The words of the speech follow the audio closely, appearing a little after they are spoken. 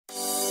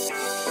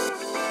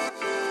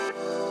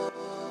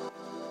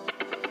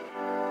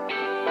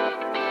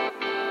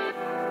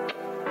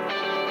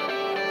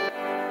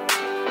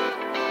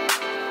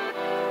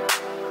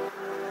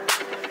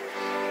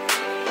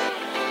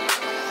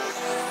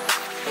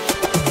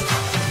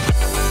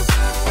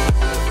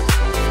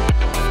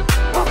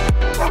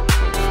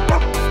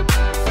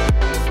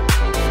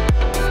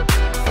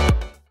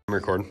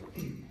record.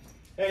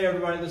 Hey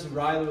everybody, this is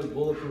Riley with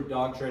Bulletproof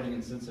Dog Training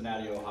in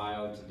Cincinnati,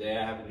 Ohio. Today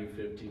I have a new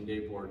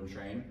 15-day board and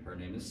train. Her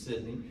name is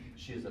Sydney.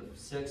 She is a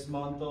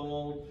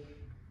 6-month-old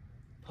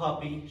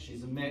puppy.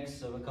 She's a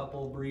mix of a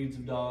couple of breeds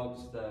of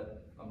dogs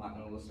that I'm not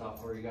going to list off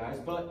for you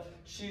guys, but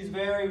she's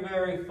very,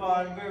 very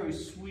fun, very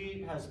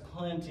sweet, has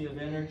plenty of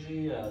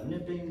energy,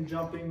 nipping,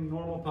 jumping,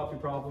 normal puppy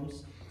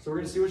problems. So we're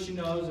going to see what she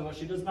knows and what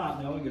she does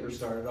not know and get her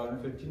started on her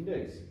 15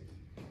 days.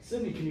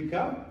 Sydney, can you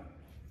come?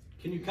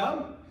 Can you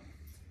come?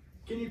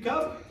 Can you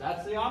come?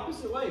 That's the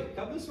opposite way.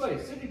 Come this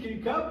way. Sydney, can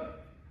you come?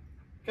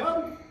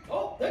 Come.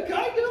 Oh, that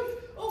kind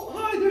of. Oh,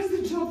 hi, there's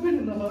the jumping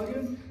and the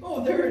hugging.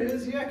 Oh, there it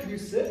is. Yeah, can you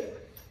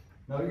sit?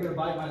 No, you're going to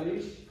bite my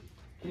leash.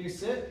 Can you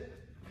sit?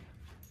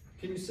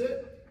 Can you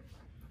sit?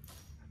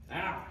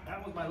 Ow,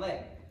 that was my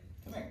leg.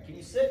 Come here. Can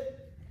you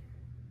sit?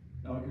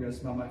 No, you're going to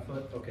smell my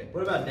foot? Okay.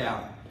 What about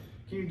down?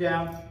 Can you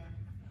down?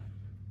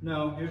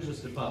 No, you're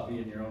just a puppy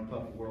in your own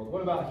puppy world.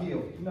 What about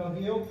heel? No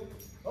heel?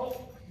 Oh,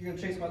 you're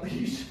gonna chase my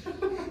leash.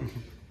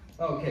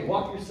 Okay,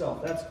 walk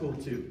yourself. That's cool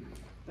too.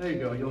 There you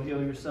go. You'll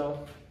heel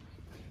yourself.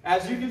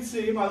 As you can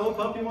see, my little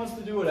puppy wants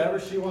to do whatever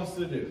she wants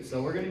to do.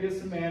 So we're gonna get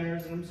some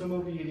manners and some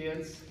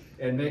obedience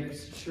and make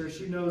sure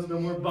she knows no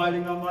more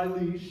biting on my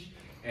leash.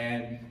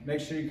 And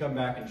make sure you come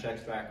back and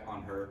check back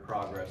on her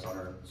progress on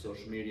her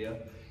social media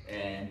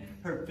and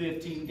her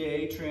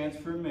 15-day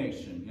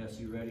transformation. Yes,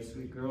 you ready,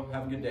 sweet girl?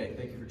 Have a good day.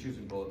 Thank you for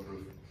choosing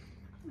Bulletproof.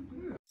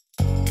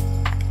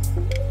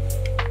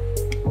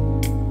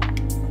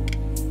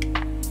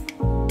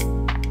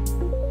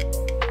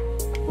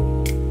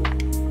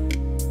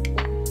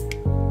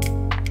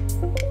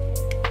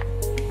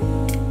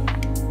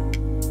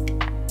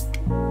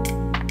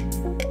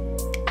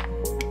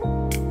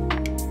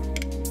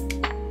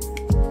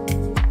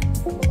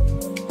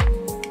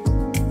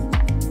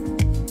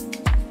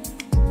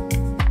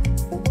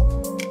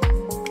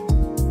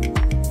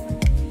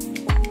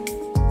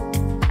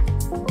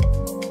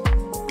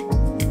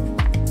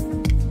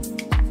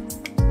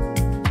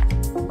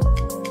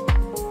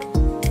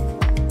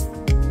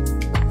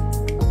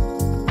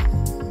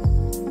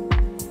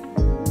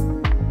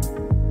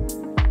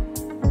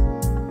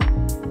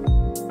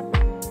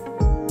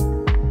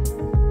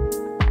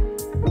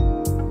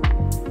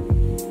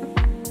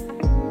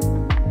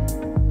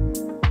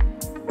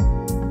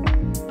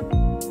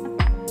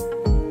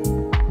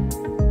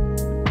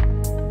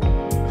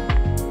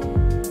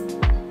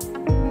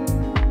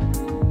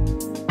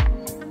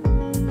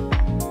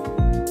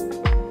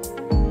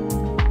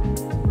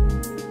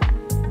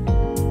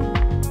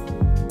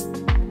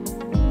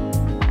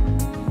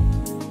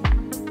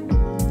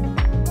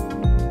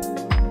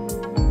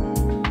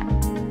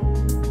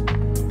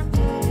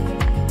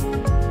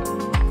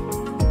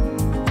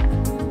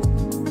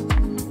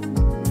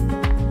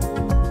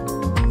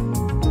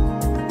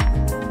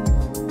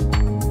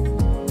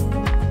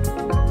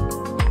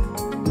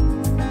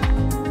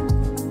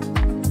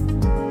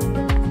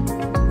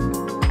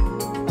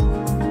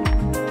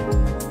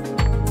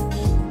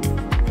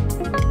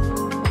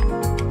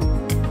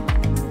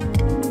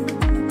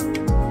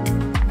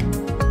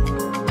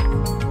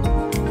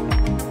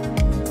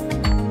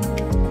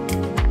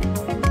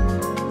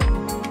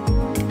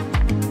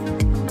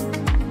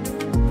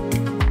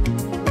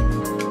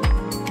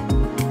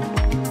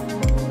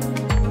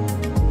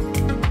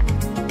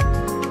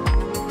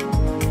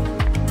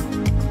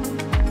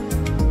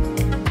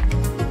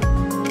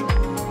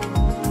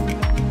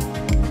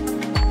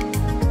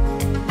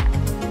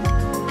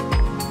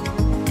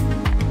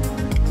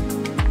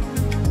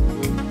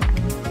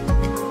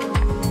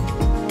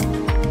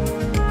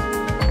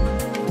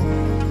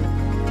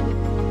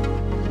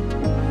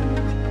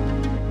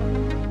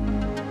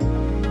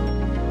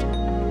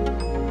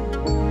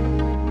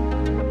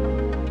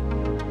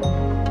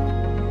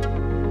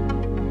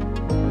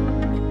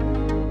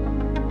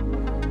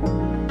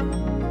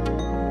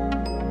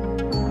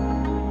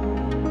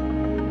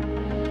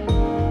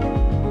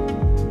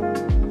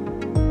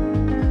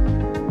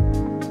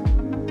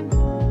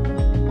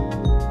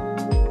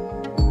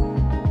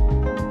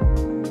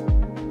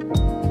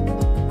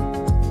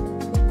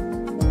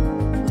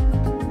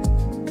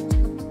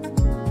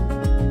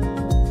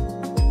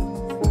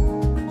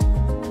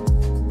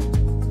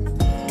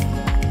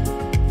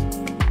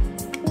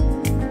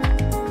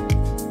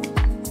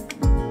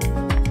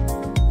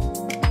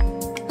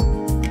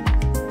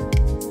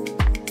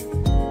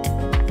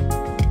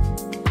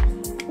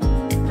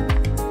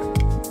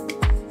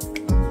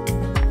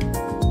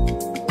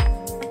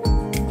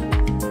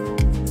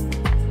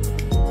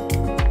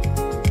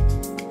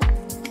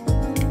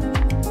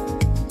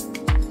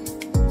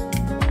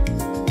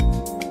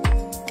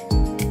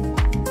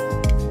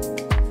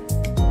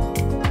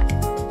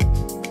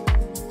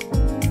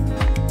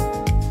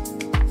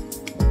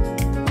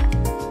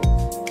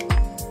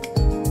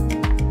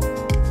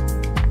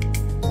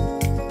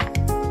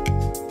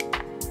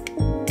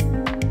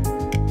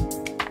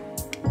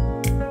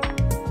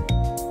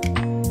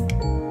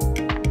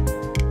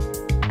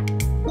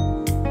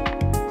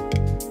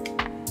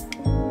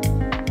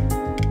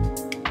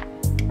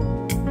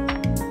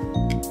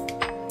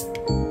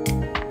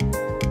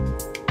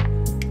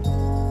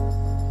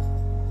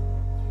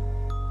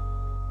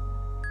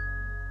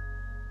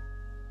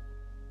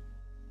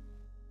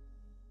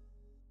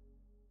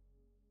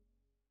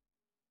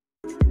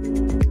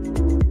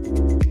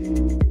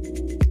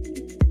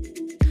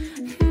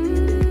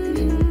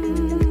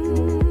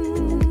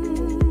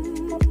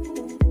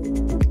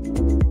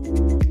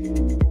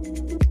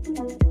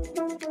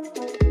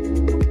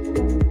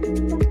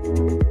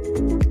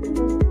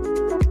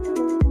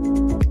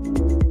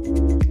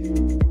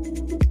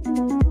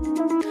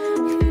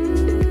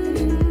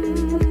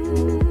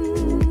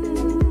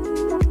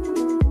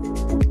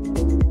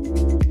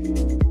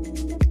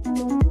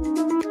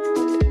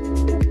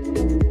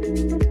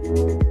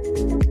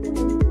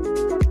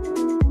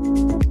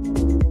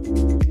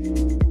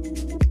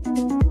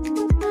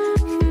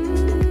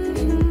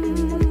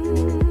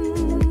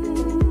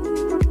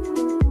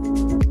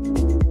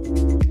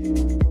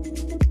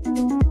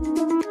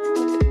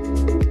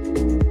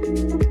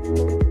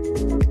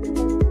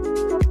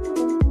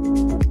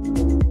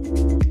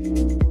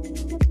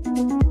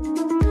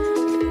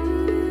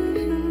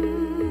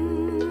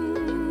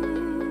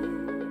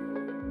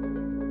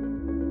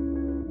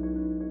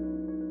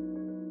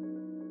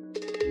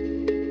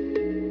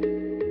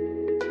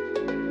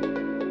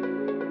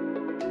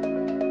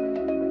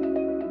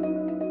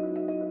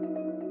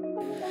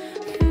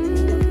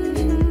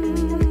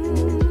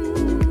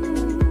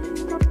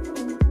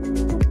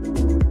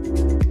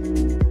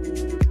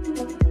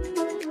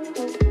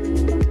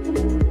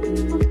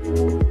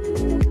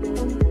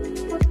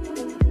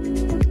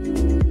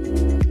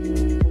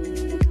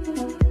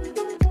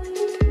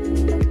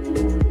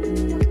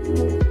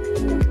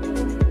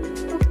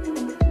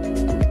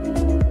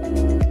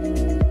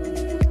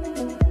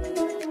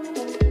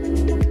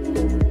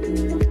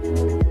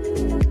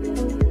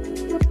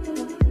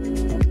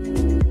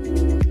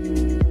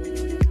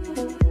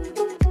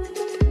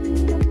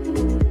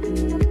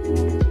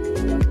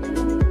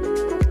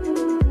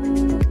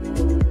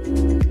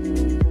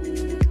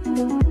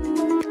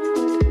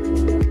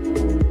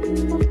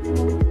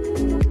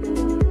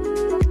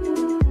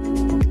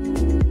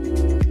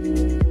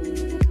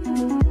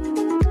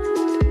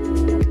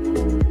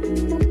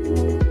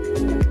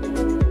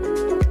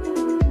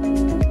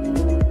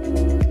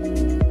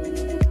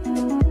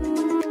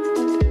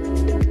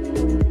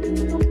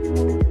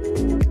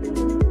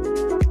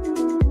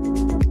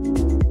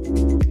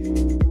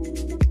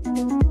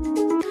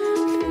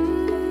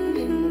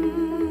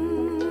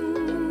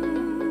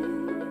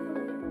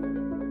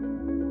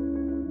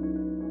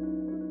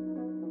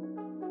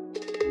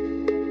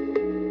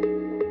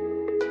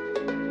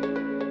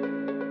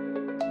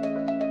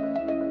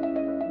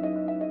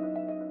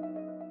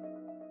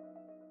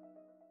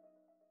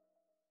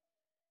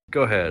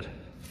 Go ahead.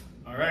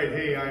 All right,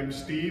 hey, I'm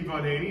Steve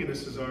Von Haney, and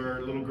this is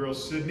our little girl,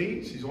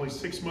 Sydney. She's only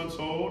 6 months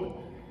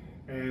old,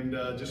 and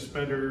just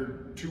spent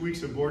her 2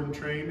 weeks of board and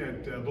train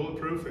at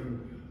Bulletproof,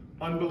 and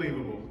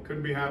unbelievable.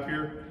 Couldn't be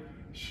happier.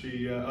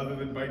 She, other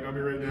than biting on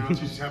me right now,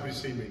 she's just happy to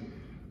see me.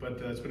 But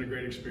it's been a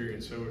great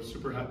experience, so we're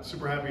super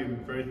happy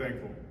and very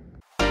thankful.